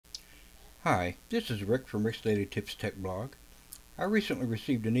Hi, this is Rick from Rick's Daily Tips Tech blog. I recently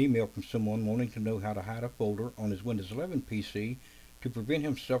received an email from someone wanting to know how to hide a folder on his Windows 11 PC to prevent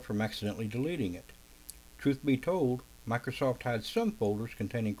himself from accidentally deleting it. Truth be told, Microsoft hides some folders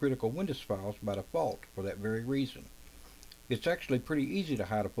containing critical Windows files by default for that very reason. It's actually pretty easy to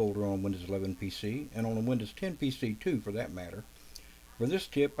hide a folder on a Windows 11 PC and on a Windows 10 PC too for that matter. For this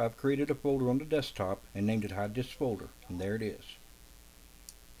tip, I've created a folder on the desktop and named it Hide This Folder, and there it is.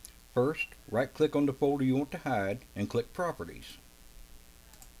 First, right-click on the folder you want to hide and click Properties.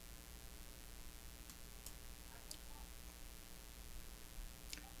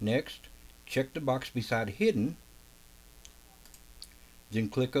 Next, check the box beside Hidden, then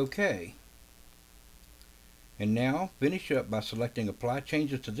click OK. And now finish up by selecting Apply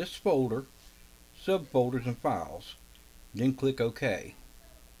Changes to this folder, Subfolders and Files, then click OK.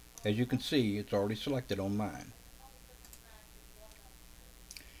 As you can see, it's already selected on mine.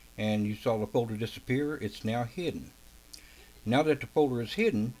 And you saw the folder disappear. It's now hidden. Now that the folder is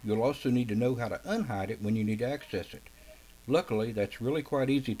hidden, you'll also need to know how to unhide it when you need to access it. Luckily, that's really quite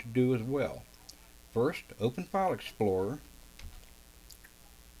easy to do as well. First, open File Explorer.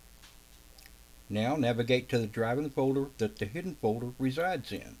 Now navigate to the drive in the folder that the hidden folder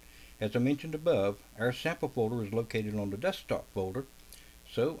resides in. As I mentioned above, our sample folder is located on the desktop folder,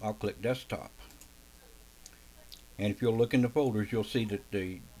 so I'll click Desktop. And if you'll look in the folders, you'll see that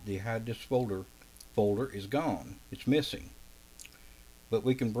the Hide This folder is gone. It's missing. But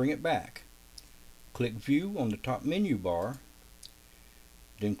we can bring it back. Click View on the top menu bar,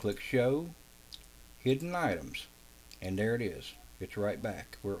 then click Show Hidden Items, and there it is. It's right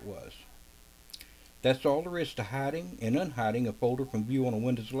back where it was. That's all there is to hiding and unhiding a folder from view on a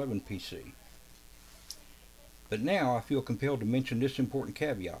Windows 11 PC. But now I feel compelled to mention this important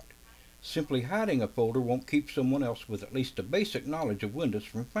caveat. Simply hiding a folder won't keep someone else with at least a basic knowledge of Windows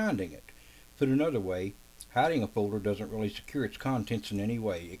from finding it. Put another way, hiding a folder doesn't really secure its contents in any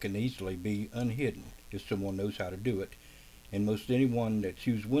way. It can easily be unhidden if someone knows how to do it, and most anyone that's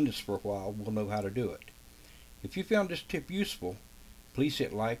used Windows for a while will know how to do it. If you found this tip useful, please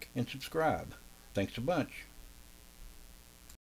hit like and subscribe. Thanks a bunch.